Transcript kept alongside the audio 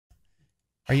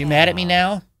Are you mad at me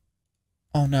now?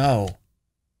 Oh no.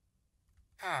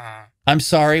 I'm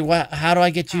sorry. What? How do I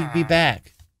get you to be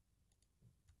back?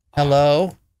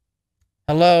 Hello?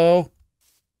 Hello?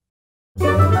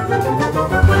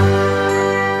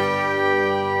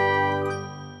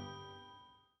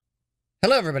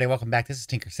 Hello everybody, welcome back. This is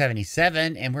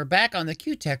tinker77 and we're back on the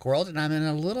QTech world and I'm in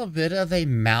a little bit of a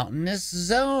mountainous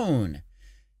zone.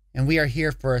 And we are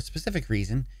here for a specific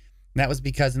reason. And that was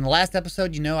because in the last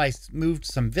episode, you know, I moved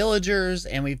some villagers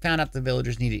and we found out the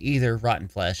villagers needed either rotten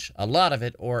flesh, a lot of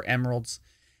it, or emeralds.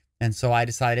 And so I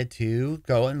decided to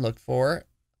go and look for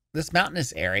this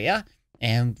mountainous area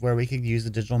and where we could use the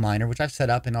digital miner, which I've set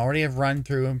up and already have run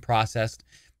through and processed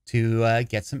to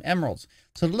get some emeralds.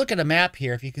 So to look at a map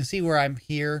here, if you can see where I'm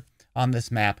here on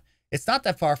this map, it's not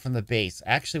that far from the base.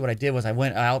 Actually, what I did was I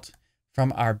went out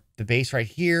from the base right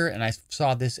here and I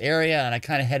saw this area and I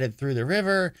kind of headed through the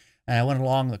river and I went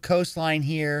along the coastline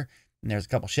here and there's a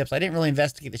couple ships. I didn't really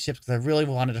investigate the ships because I really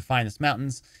wanted to find this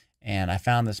mountains and I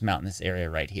found this mountainous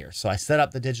area right here. So I set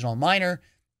up the digital miner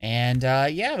and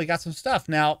yeah, we got some stuff.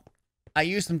 Now, I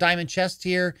used some diamond chests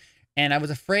here and I was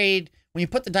afraid when you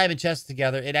put the diamond chests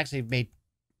together, it actually made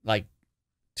like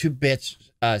 2 bits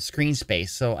screen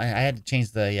space. So I had to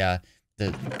change the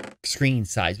screen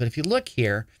size. But if you look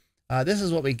here, this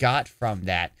is what we got from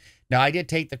that. Now, I did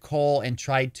take the coal and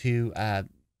tried to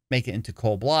make it into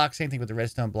coal blocks. Same thing with the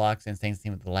redstone blocks and same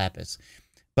thing with the lapis.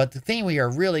 But the thing we are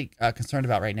really concerned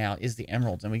about right now is the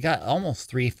emeralds. And we got almost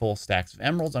 3 full stacks of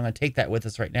emeralds. I'm going to take that with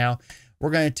us right now. We're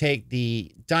going to take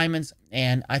the diamonds,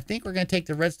 and I think we're going to take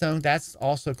the redstone. That's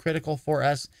also critical for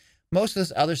us. Most of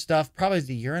this other stuff, probably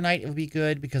the uranite, it would be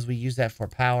good because we use that for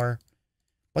power.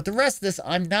 But the rest of this,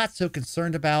 I'm not so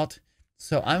concerned about.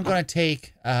 So I'm going to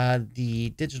take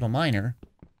the digital miner.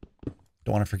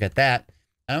 Don't want to forget that.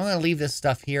 And I'm going to leave this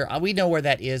stuff here. We know where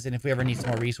that is, and if we ever need some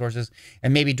more resources,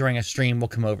 and maybe during a stream, we'll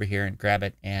come over here and grab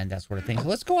it and that sort of thing. So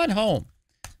let's go on home,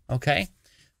 okay?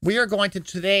 We are going to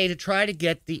today to try to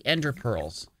get the ender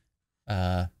pearls.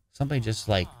 Somebody just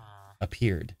like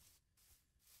appeared.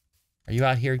 Are you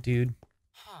out here, dude?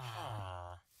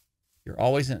 You're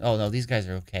always in. Oh no, these guys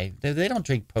are okay. They don't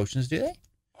drink potions, do they?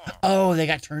 Oh, they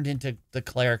got turned into the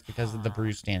cleric because of the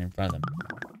brew stand in front of them.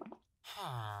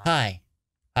 Hi.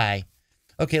 Hi.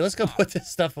 Okay, let's go put this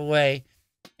stuff away.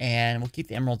 And we'll keep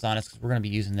the emeralds on us because we're going to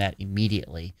be using that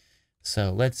immediately.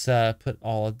 So let's put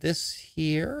all of this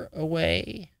here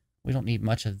away. We don't need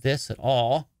much of this at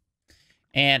all.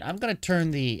 And I'm going to turn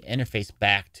the interface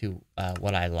back to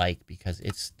what I like because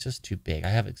it's just too big. I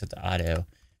have it set to auto.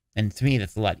 And to me,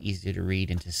 that's a lot easier to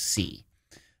read and to see.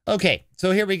 Okay,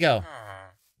 so here we go.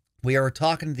 We are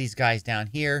talking to these guys down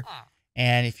here.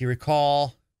 And if you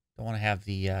recall, don't want to have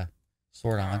the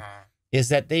sword on, is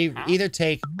that they either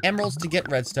take emeralds to get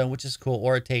redstone, which is cool,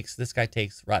 or this guy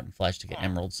takes rotten flesh to get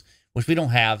emeralds, which we don't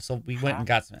have, so we went and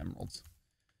got some emeralds.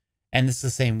 And this is the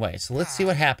same way. So let's see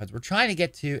what happens. We're trying to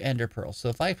get to ender pearls. So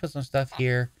if I put some stuff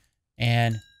here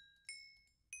and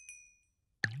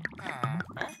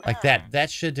like that, that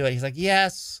should do it. He's like,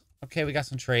 yes. Okay, we got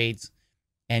some trades.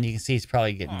 And you can see he's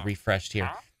probably getting refreshed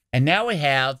here. And now we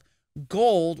have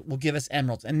gold will give us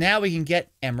emeralds. And now we can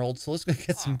get emeralds. So let's go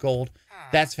get some gold.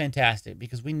 That's fantastic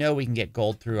because we know we can get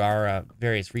gold through our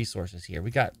various resources here.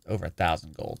 We got over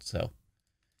 1,000 gold, so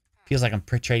feels like I'm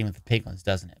trading with the piglins,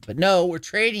 doesn't it? But no, we're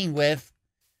trading with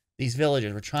these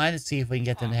villagers. We're trying to see if we can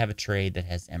get them to have a trade that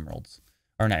has emeralds.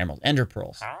 Or not emeralds, ender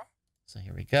pearls. So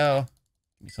here we go.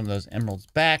 Give me some of those emeralds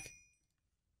back.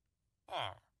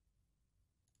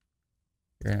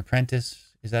 You're an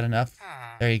apprentice. Is that enough?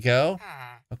 There you go.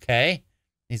 Okay.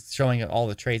 He's showing all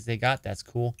the trades they got. That's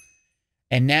cool.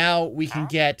 And now we can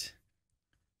get,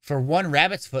 for 1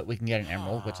 rabbit's foot, we can get an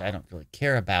emerald, which I don't really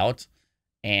care about.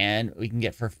 And we can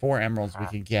get for 4 emeralds, we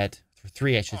can get, for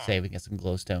 3, I should say, we can get some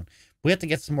glowstone. We have to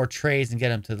get some more trades and get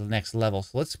them to the next level.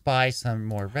 So let's buy some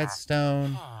more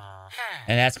redstone.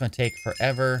 And that's going to take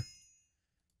forever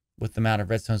with the amount of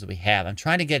redstones that we have. I'm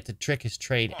trying to get to trick his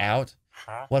trade out.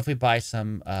 What if we buy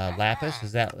some lapis?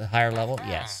 Is that a higher level?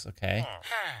 Yes. Okay.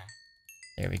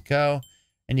 There we go.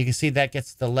 And you can see that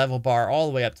gets the level bar all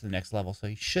the way up to the next level. So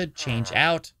he should change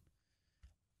out.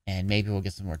 And maybe we'll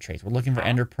get some more trades. We're looking for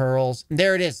ender pearls.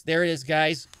 There it is. There it is,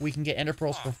 guys. We can get ender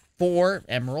pearls for 4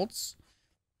 emeralds.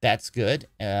 That's good.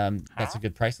 That's a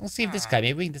good price. Let's see if this guy,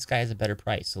 maybe this guy has a better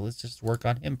price. So let's just work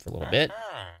on him for a little bit.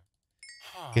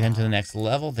 Get him to the next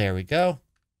level. There we go.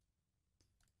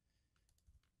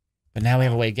 But now we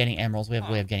have a way of getting emeralds. We have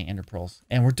a way of getting ender pearls.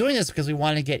 And we're doing this because we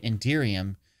want to get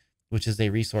ENDERIUM, which is a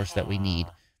resource that we need.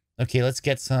 Okay, let's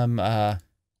get some more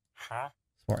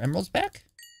emeralds back.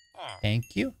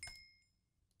 Thank you.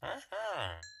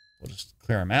 We'll just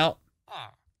clear him out.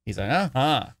 He's like,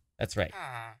 uh-huh. That's right.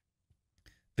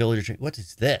 Villager tree. What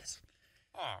is this?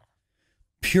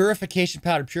 Purification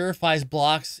powder purifies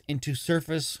blocks into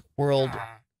surface world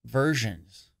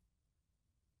versions.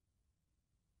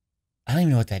 I don't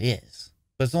even know what that is,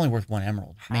 but it's only worth 1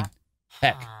 emerald. I mean,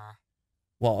 heck.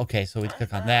 Well, okay, so we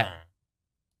click on that.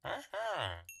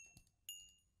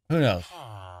 Who knows?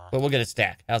 But we'll get a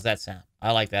stack. How's that sound?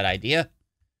 I like that idea.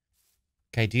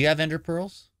 Okay, do you have ender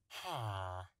pearls?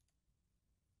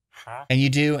 And you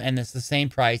do, and it's the same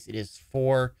price. It is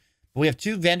 4. We have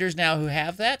 2 vendors now who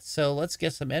have that, so let's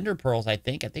get some ender pearls, I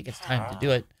think. I think it's time to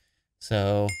do it.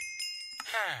 So,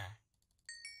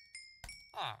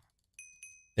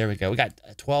 there we go. We got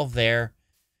 12 there,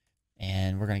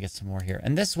 and we're going to get some more here.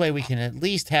 And this way we can at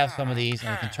least have some of these, and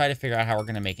we can try to figure out how we're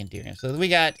going to make Enderium. So we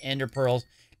got ender pearls.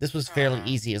 This was fairly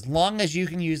easy. As long as you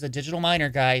can use the digital miner,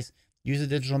 guys, use a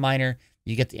digital miner,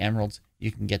 you get the emeralds,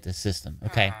 you can get the system.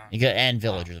 Okay, you get, and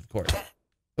villagers, of course.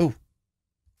 Ooh.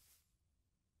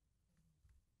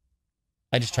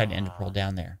 I just tried to ender pearl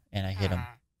down there, and I hit him.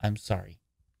 I'm sorry.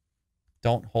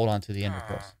 Don't hold on to the ender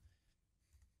pearls.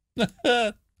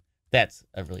 That's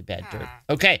a really bad dirt.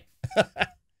 Okay.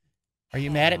 Are you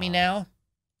mad at me now?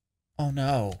 Oh,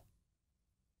 no.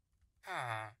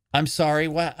 I'm sorry.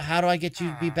 What? How do I get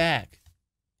you to be back?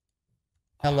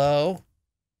 Hello?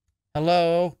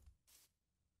 Hello?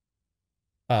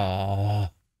 Oh.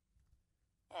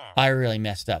 I really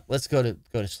messed up. Let's go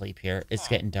to sleep here. It's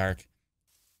getting dark.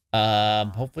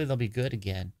 Hopefully they'll be good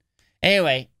again.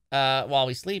 Anyway, while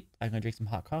we sleep, I'm gonna drink some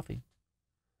hot coffee.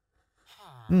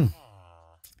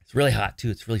 It's really hot too.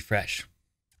 It's really fresh.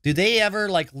 Do they ever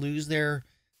like lose their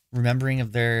remembering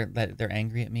of that they're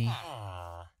angry at me?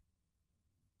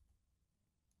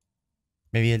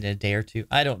 Maybe in a day or two.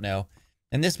 I don't know.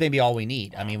 And this may be all we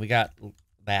need. I mean, we got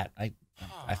that. I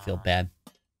feel bad.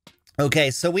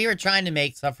 Okay, so we are trying to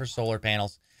make stuff for solar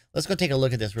panels. Let's go take a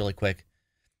look at this really quick.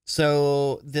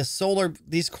 So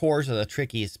these cores are the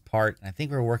trickiest part. I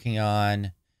think we're working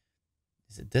on,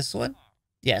 is it this one?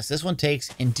 Yes, this one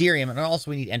takes Enderium, and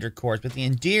also we need ender cores. But the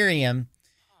Enderium,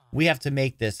 we have to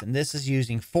make this, and this is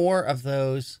using 4 of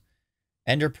those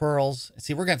ender pearls.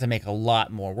 See, we're going to have to make a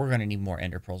lot more. We're going to need more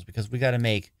ender pearls because we got to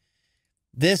make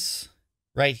this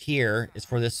right here is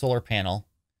for this solar panel.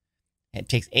 It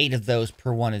takes 8 of those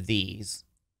per one of these,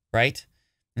 right?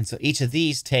 And so each of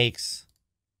these takes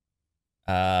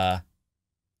 8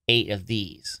 of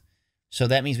these. So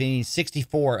that means we need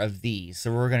 64 of these.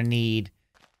 So we're going to need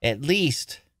at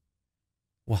least,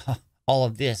 well, all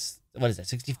of this. What is that?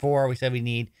 64 we said we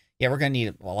need. Yeah, we're going to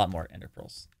need a lot more ender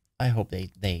pearls. I hope they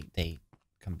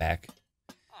come back.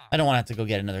 I don't want to have to go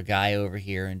get another guy over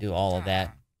here and do all of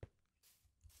that.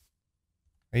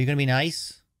 Are you going to be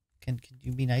nice? Can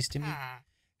you be nice to me?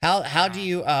 How do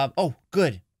you, oh,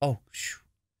 good. Oh, shoo.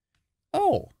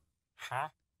 Oh.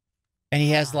 And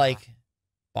he has, like,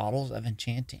 bottles of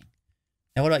enchanting.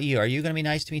 Now, what about you? Are you going to be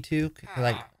nice to me, too?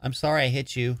 Like, I'm sorry I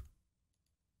hit you.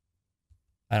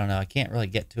 I don't know. I can't really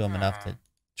get to him enough to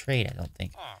trade, I don't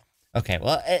think. Okay,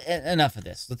 well, enough of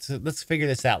this. Let's figure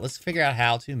this out. Let's figure out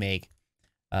how to make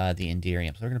the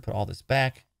Enderium. So we're going to put all this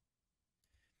back.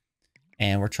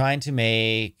 And we're trying to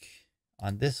make,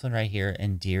 on this one right here,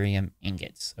 Enderium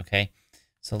ingots, okay?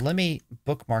 So let me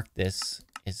bookmark this.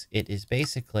 It is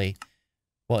basically,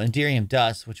 well, Enderium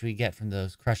dust, which we get from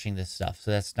those crushing this stuff. So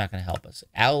that's not going to help us.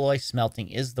 Alloy smelting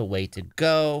is the way to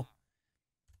go.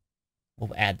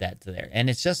 We'll add that to there. And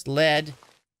it's just lead,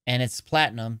 and it's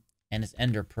platinum, and it's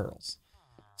ender pearls.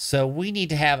 So we need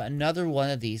to have another one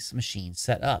of these machines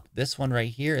set up. This one right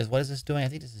here is, what is this doing? I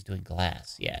think this is doing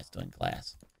glass. Yeah, it's doing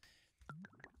glass.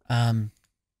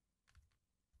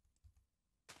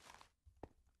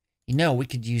 You know, we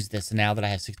could use this now that I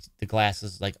have the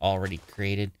glasses like already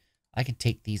created. I can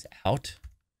take these out.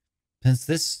 Since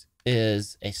this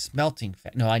is a smelting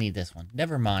no, I need this one.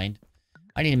 Never mind.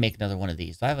 I need to make another one of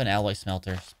these. Do I have an alloy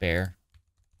smelter spare?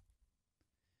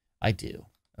 I do.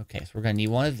 Okay, so we're going to need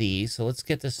one of these. So let's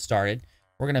get this started.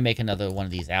 We're going to make another one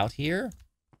of these out here.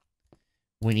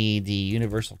 We need the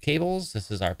universal cables. This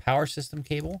is our power system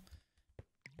cable.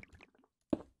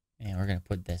 And we're going to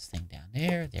put this thing down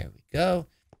there. There we go.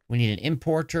 We need an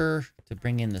importer to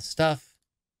bring in the stuff.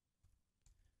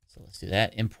 So let's do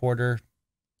that. Importer.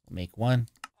 We'll make one.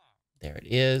 There it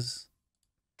is.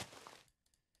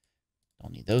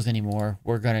 Don't need those anymore.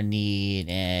 We're going to need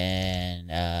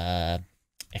an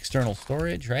external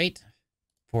storage, right?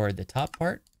 For the top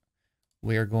part.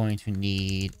 We're going to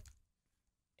need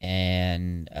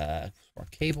an more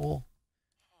cable,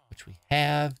 which we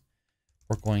have.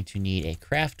 We're going to need a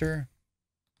crafter,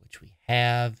 which we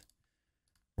have.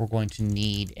 we're going to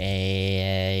need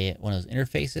one of those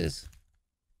interfaces.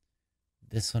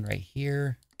 This one right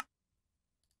here,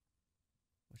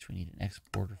 which we need an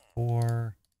exporter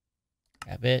for.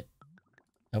 Grab it.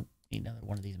 Nope, need another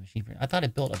one of these machine printers. I thought I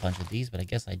built a bunch of these, but I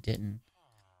guess I didn't.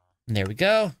 And there we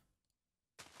go.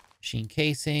 Machine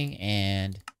casing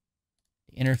and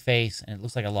the interface. And it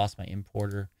looks like I lost my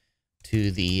importer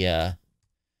to the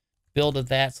build of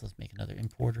that. So let's make another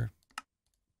importer.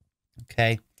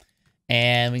 Okay.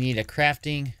 And we need a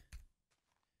crafting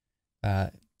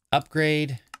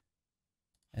upgrade.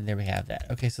 And there we have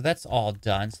that. Okay, so that's all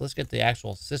done. So let's get the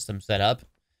actual system set up.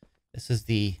 This is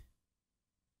the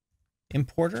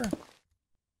importer.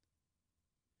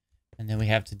 And then we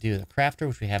have to do the crafter,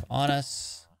 which we have on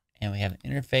us. And we have an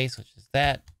interface, which is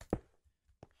that.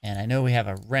 And I know we have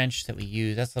a wrench that we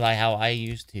use. That's how I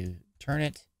use to turn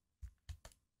it.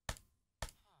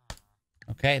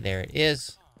 Okay, there it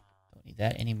is. Don't need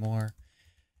that anymore.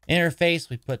 Interface,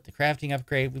 we put the crafting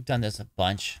upgrade. We've done this a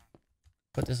bunch.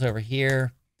 Put this over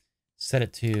here. Set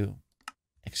it to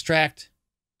extract.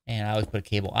 And I always put a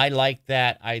cable. I like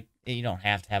that. You don't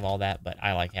have to have all that, but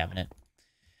I like having it.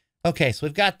 Okay, so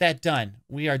we've got that done.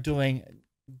 We are doing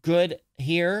good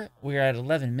here. We are at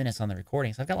 11 minutes on the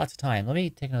recording, so I've got lots of time. Let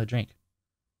me take another drink.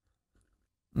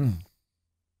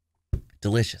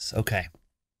 Delicious. Okay.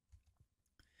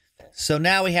 So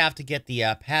now we have to get the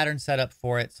pattern set up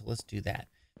for it, so let's do that.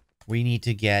 We need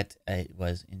to get, it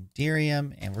was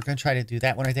ENDERIUM, and we're going to try to do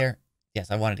that one right there. Yes,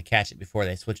 I wanted to catch it before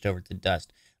they switched over to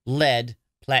dust. Lead,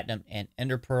 platinum, and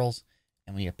ender pearls.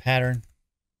 And we need a pattern.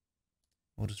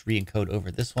 We'll just re-encode over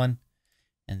this one.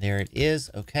 And there it is.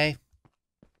 Okay.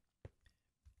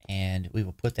 And we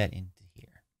will put that into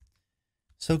here.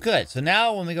 So good. So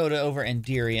now when we go to over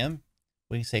ENDERIUM,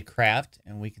 we can say craft,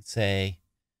 and we can say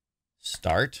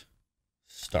start.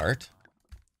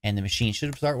 And the machine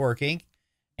should start working.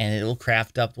 And it'll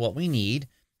craft up what we need.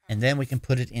 And then we can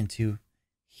put it into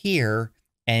here,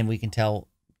 and we can tell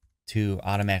to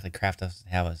automatically craft us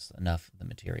and have us enough of the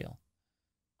material.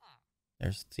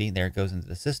 See, there it goes into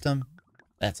the system.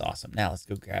 That's awesome. Now let's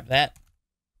go grab that.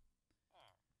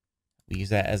 We use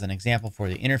that as an example for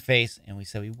the interface, and we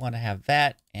say we want to have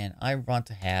that, and I want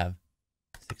to have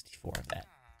 64 of that.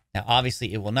 Now,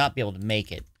 obviously, it will not be able to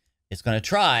make it. It's going to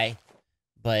try,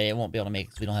 but it won't be able to make it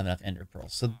because we don't have enough ender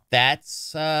pearls. So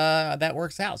that's that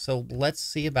works out. So let's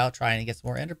see about trying to get some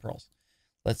more ender pearls.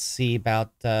 Let's see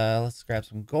about, let's grab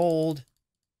some gold.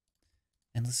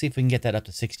 And let's see if we can get that up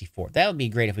to 64. That would be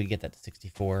great if we could get that to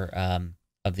 64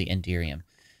 of the ENDERIUM.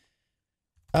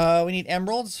 We need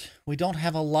emeralds. We don't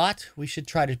have a lot. We should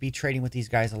try to be trading with these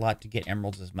guys a lot to get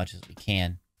emeralds as much as we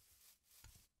can.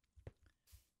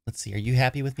 Let's see. Are you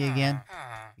happy with me again?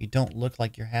 You don't look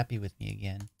like you're happy with me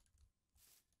again.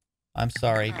 I'm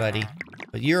sorry, buddy.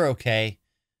 But you're okay.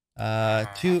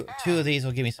 Two of these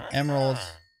will give me some emeralds.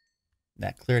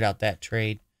 That cleared out that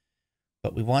trade.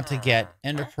 But we want to get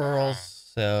ender pearls,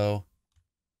 so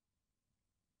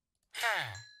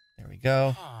there we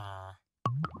go.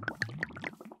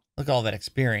 Look at all that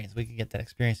experience. We could get that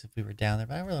experience if we were down there,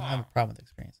 but I really don't have a problem with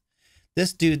experience.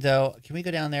 This dude, though, can we go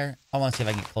down there? I want to see if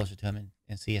I can get closer to him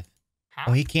and see if...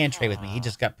 Oh, he can trade with me. He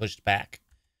just got pushed back.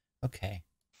 Okay.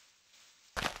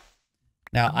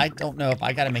 Now, I don't know if...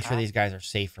 I got to make sure these guys are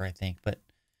safer, I think, but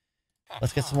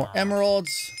let's get some more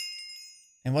emeralds.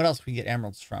 And what else can we get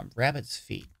emeralds from? Rabbit's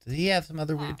feet. Does he have some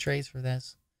other weird trays for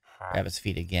this? Rabbit's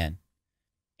feet again.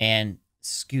 And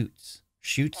scoots.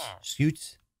 Scoots?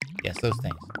 Yes, those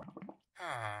things.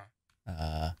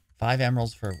 5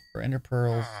 emeralds for ender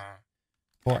pearls.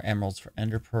 4 emeralds for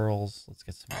ender pearls. Let's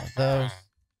get some more of those.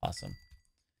 Awesome.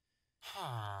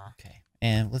 Okay.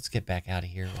 And let's get back out of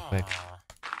here real quick.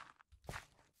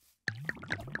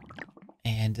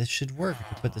 And this should work if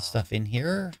we put this stuff in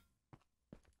here.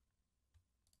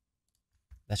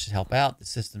 That should help out. The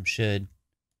system should.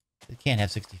 It can't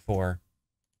have 64.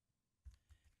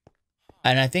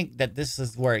 And I think that this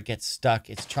is where it gets stuck.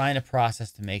 It's trying to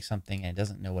process to make something and it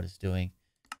doesn't know what it's doing.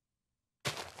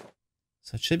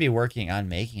 So it should be working on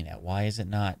making that. Why is it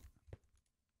not?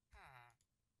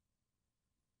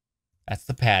 That's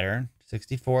the pattern.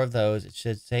 64 of those. It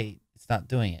should say it's not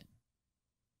doing it.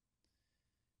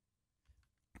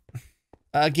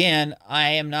 Again,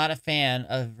 I am not a fan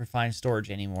of refined storage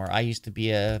anymore. I used to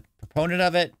be a proponent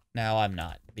of it. Now I'm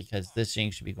not, because this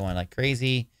thing should be going like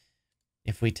crazy.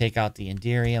 If we take out the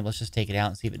ENDERIUM, let's just take it out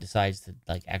and see if it decides to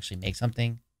like actually make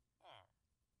something.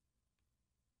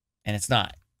 And it's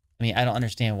not. I mean, I don't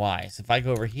understand why. So if I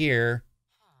go over here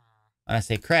and I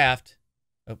say craft,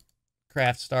 oh,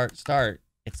 craft, start.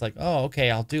 It's like, oh,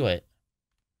 okay, I'll do it.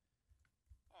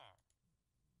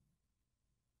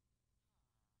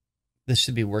 this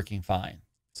should be working fine.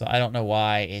 So I don't know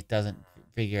why it doesn't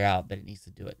figure out that it needs to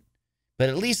do it. But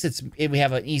at least we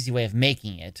have an easy way of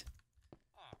making it.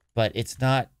 But it's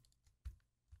not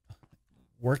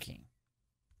working.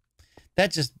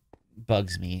 That just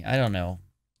bugs me. I don't know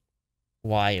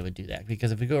why it would do that.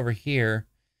 Because if we go over here,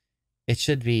 it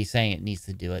should be saying it needs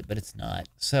to do it, but it's not.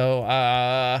 So,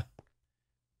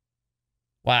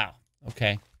 wow.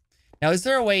 Okay. Now, is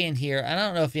there a way in here? I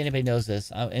don't know if anybody knows this.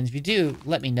 And if you do,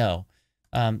 let me know.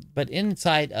 But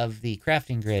inside of the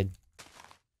crafting grid,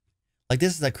 like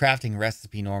this is a crafting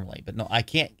recipe normally, but no, I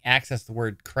can't access the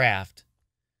word craft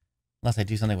unless I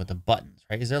do something with the buttons,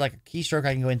 right? Is there like a keystroke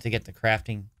I can go in to get the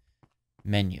crafting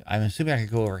menu? I'm assuming I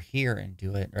could go over here and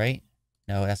do it, right?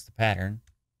 No, that's the pattern.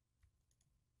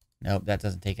 Nope, that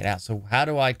doesn't take it out. So how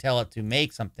do I tell it to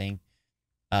make something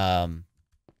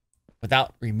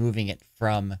without removing it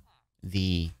from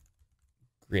the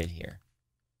grid here?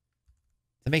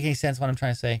 Does that make any sense what I'm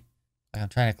trying to say? Like I'm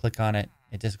trying to click on it.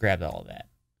 It just grabbed all of that.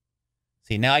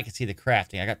 See, now I can see the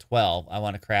crafting. I got 12. I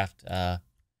want to craft,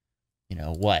 you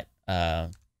know, what?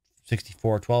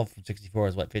 64. 12 from 64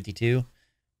 is what? 52?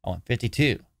 I want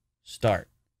 52. Start.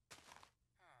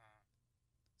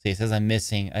 See, it says I'm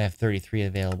missing. I have 33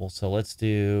 available. So let's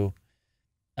do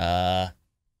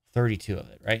 32 of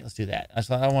it, right? Let's do that.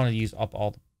 So I want to use up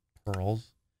all the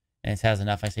pearls. And it has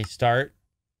enough. I say start.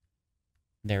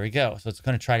 There we go. So it's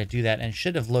going to try to do that. And it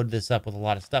should have loaded this up with a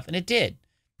lot of stuff. And it did.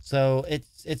 So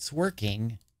it's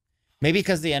working. Maybe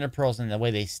because the ender pearls and the way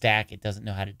they stack, it doesn't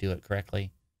know how to do it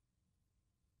correctly.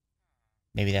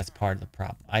 Maybe that's part of the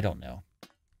problem. I don't know.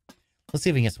 Let's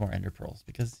see if we can get some more ender pearls.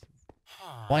 Because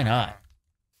why not?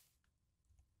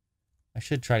 I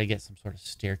should try to get some sort of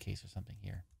staircase or something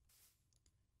here.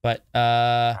 But,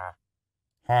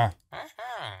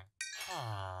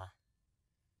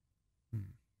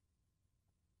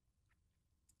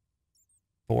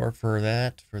 Four for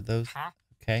that, for those.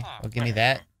 Okay, well, give me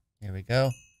that. There we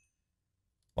go.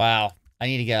 Wow, I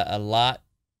need to get a lot.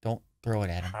 Don't throw it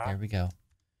at him. There we go.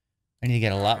 I need to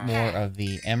get a lot more of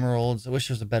the emeralds. I wish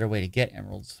there was a better way to get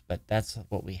emeralds, but that's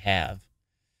what we have.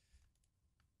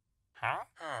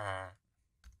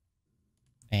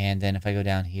 And then if I go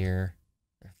down here,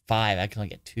 5, I can only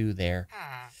get 2 there.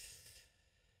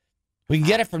 We can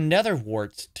get it from nether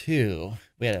warts too.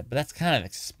 But that's kind of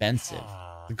expensive.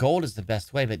 The gold is the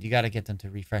best way, but you got to get them to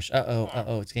refresh.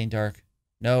 Uh-oh, it's getting dark.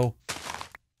 No.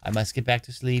 I must get back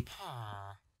to sleep.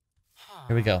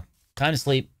 Here we go. Time to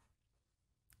sleep.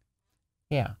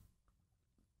 Yeah.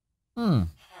 More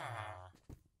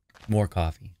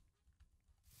coffee.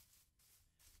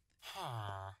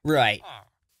 Right.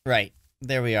 Right.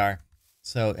 There we are.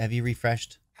 So, have you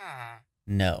refreshed?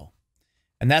 No.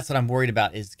 And that's what I'm worried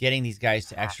about, is getting these guys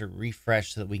to actually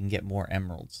refresh so that we can get more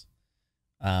emeralds.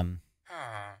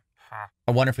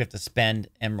 I wonder if we have to spend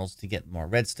emeralds to get more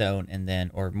redstone and then,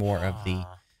 or more of the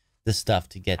stuff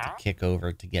to get to kick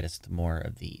over to get us to more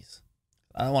of these.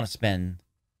 I don't want to spend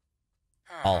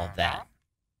all of that.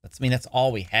 That's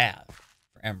all we have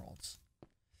for emeralds,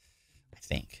 I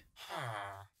think.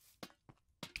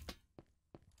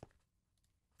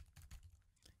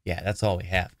 Yeah, that's all we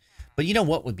have. But you know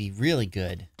what would be really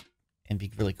good and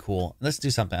be really cool? Let's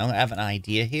do something. I have an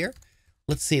idea here.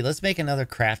 Let's see. Let's make another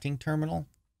crafting terminal.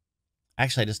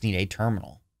 Actually, I just need a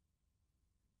terminal.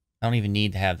 I don't even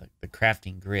need to have the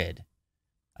crafting grid.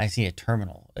 I just need a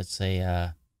terminal. It's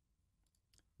a,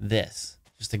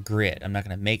 just a grid. I'm not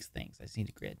going to make things. I just need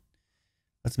a grid.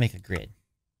 Let's make a grid.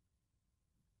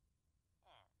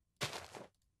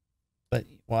 But,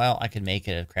 well, I could make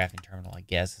it a crafting terminal, I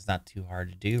guess. It's not too hard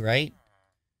to do, right?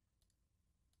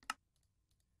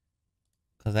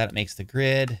 Because that makes the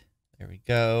grid. There we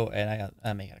go. And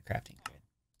I make it a crafting grid.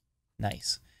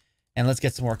 Nice. And let's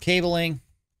get some more cabling.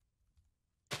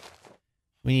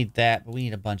 We need that, but we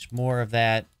need a bunch more of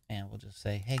that. And we'll just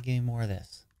say, hey, give me more of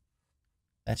this.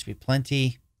 That should be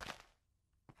plenty.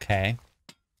 Okay.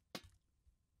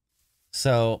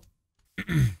 So,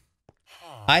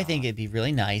 I think it'd be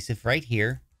really nice if right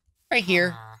here, we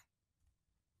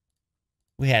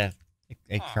had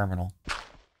a terminal.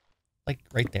 Like,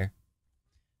 right there.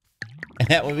 And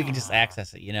that way we can just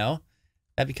access it, you know?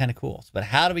 That'd be kind of cool. But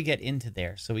how do we get into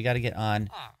there? So we got to get on.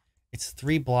 It's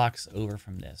 3 blocks over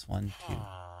from this. 1, 2,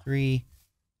 3.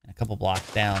 And a couple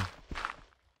blocks down.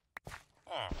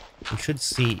 We should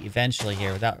see eventually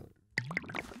here without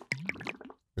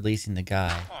releasing the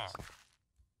guy.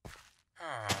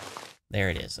 There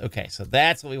it is. Okay, so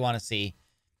that's what we want to see.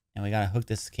 And we got to hook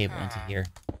this cable into here.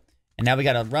 And now we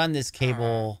got to run this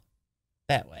cable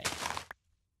that way.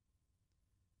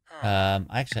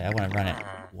 Actually, I want to run it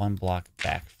 1 block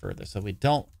back further. So we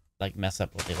don't... like mess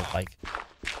up what they look like.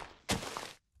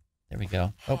 There we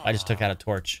go. Oh, I just took out a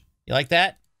torch. You like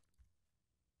that?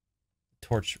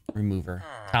 Torch remover.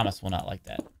 Thomas will not like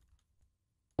that.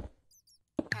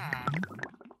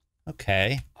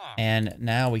 Okay. And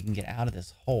now we can get out of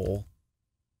this hole.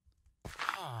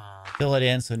 Fill it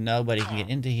in so nobody can get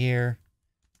into here.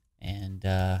 And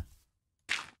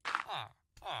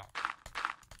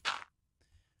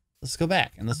let's go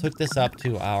back and let's hook this up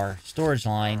to our storage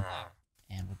line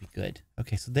and we'll be good.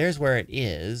 Okay, so there's where it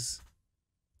is.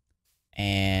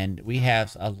 And we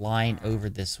have a line over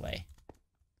this way.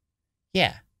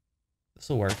 Yeah, this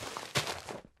will work.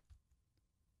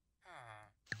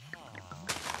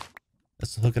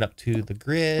 Let's hook it up to the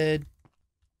grid.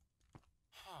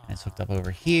 And it's hooked up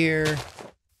over here.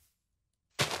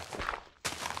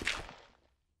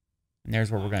 And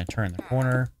there's where we're going to turn the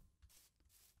corner.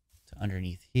 To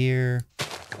underneath here.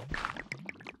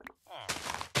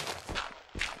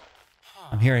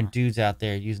 I'm hearing dudes out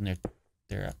there using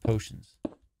their potions.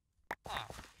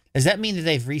 Does that mean that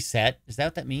they've reset? Is that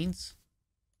what that means?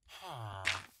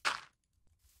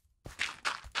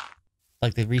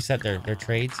 Like they've reset their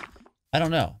trades? I don't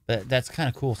know, but that's kind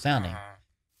of cool sounding.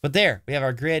 But there, we have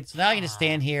our grid. So now I can just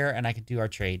stand here and I can do our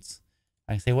trades.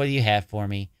 I can say, what do you have for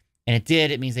me? And it did.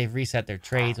 It means they've reset their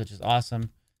trades, which is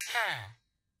awesome.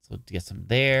 So we'll get some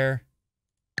there.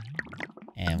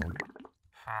 And we'll...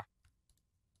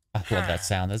 I love that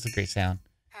sound. That's a great sound.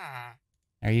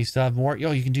 Are you still have more?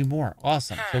 Yo, you can do more.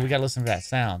 Awesome. So we got to listen to that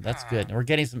sound. That's good. And we're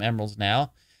getting some emeralds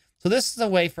now. So this is a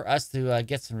way for us to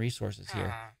get some resources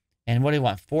here. And what do you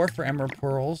want? 4 for emerald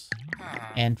pearls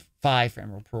and 5 for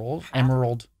emerald pearls.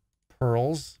 Emerald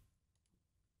pearls.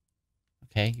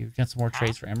 Okay, you've got some more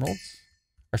trades for emeralds.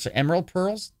 Or so emerald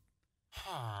pearls?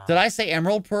 Did I say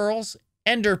emerald pearls?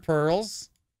 Ender pearls.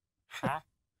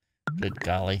 Good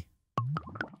golly.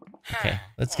 Okay,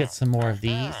 let's get some more of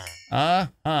these.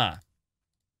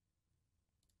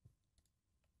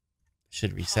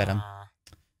 Should reset them.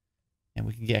 And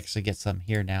we can actually get some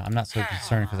here now. I'm not so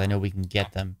concerned because I know we can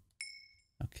get them.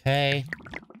 Okay.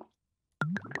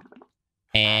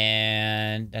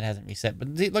 And that hasn't reset. But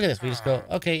look at this. We just go,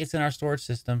 okay, it's in our storage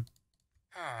system.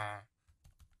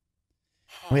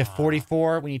 We have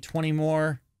 44. We need 20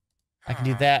 more. I can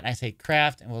do that. And I say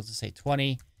craft, and we'll just say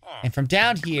 20. And from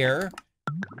down here,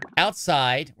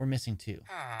 outside, we're missing 2.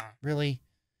 Really?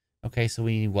 Okay, so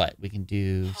we need what? We can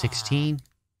do 16.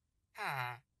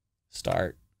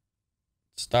 Start.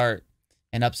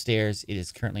 And upstairs, it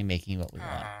is currently making what we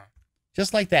want.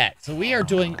 Just like that. So we are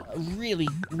doing really,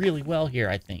 really well here,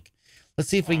 I think. Let's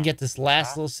see if we can get this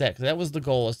last little set. Because that was the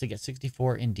goal, is to get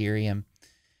 64 ENDERIUM.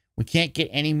 We can't get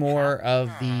any more of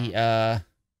the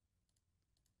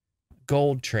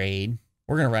gold trade.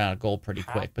 We're going to run out of gold pretty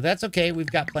quick. But that's okay. We've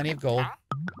got plenty of gold. Are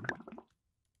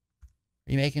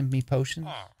you making me potions?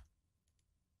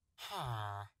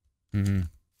 Mm-hmm.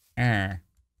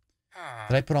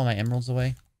 Did I put all my emeralds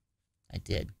away? I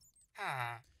did.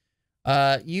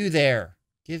 You there.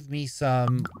 Give me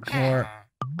some more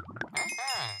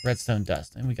redstone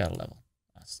dust. And we got a level.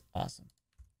 That's awesome.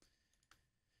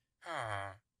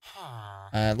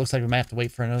 Looks like we might have to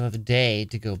wait for another day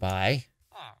to go by,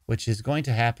 which is going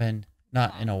to happen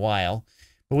not in a while.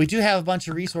 But we do have a bunch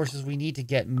of resources we need to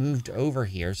get moved over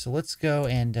here. So let's go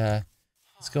and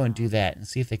do that and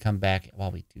see if they come back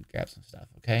while we do grab some stuff,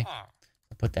 okay?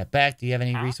 I'll put that back. Do you have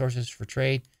any resources for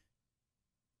trade?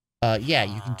 Yeah,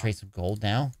 you can trade some gold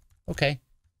now. Okay.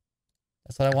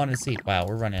 That's what I wanted to see. Wow,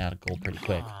 we're running out of gold pretty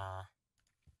quick.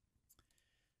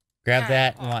 Grab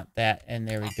that. We want that. And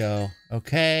there we go.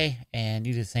 Okay. And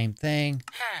do the same thing.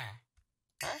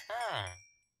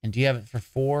 And do you have it for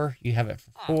 4? You have it for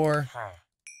 4.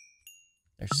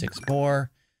 There's 6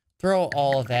 more. Throw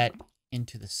all of that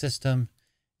into the system.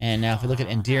 And now if we look at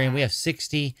ENDERIUM, we have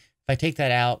 60. If I take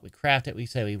that out, we craft it. We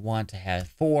say we want to have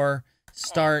 4.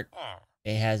 Start.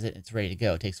 It has it. It's ready to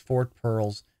go. It takes 4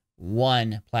 pearls,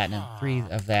 1 platinum, 3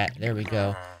 of that. There we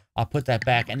go. I'll put that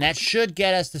back. And that should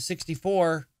get us to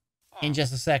 64 in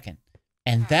just a second.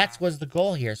 And that was the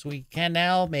goal here. So we can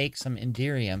now make some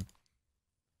ENDERIUM.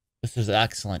 This is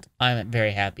excellent. I'm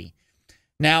very happy.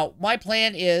 Now, my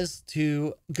plan is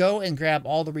to go and grab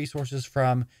all the resources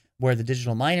from where the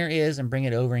digital miner is and bring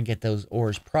it over and get those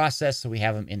ores processed so we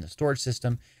have them in the storage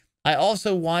system. I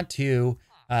also want to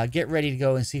get ready to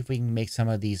go and see if we can make some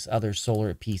of these other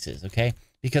solar pieces, okay?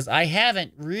 Because I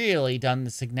haven't really done the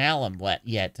signalum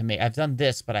yet to make. I've done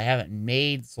this, but I haven't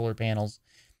made solar panels.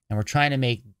 And we're trying to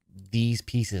make these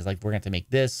pieces. Like, we're going to have to make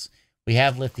this. We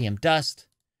have lithium dust.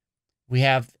 We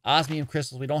have osmium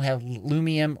crystals. We don't have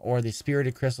lumium or the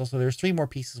spirited crystal. So there's 3 more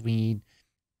pieces we need.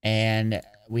 And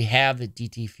we have the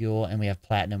DT fuel, and we have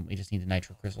platinum. We just need the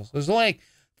nitro crystals. So there's only like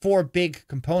 4 big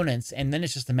components, and then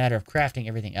it's just a matter of crafting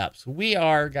everything up. So we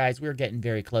are, guys, we're getting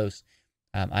very close.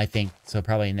 I think so.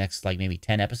 Probably next like maybe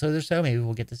 10 episodes or so, maybe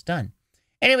we'll get this done.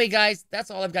 Anyway, guys, that's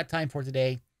all I've got time for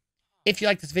today. If you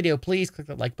like this video, please click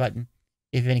the like button.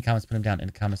 If you have any comments, put them down in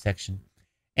the comment section.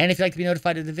 And if you'd like to be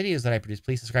notified of the videos that I produce,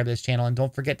 please subscribe to this channel. And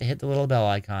don't forget to hit the little bell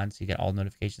icon so you get all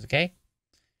notifications, okay?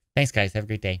 Thanks, guys. Have a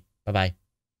great day. Bye-bye.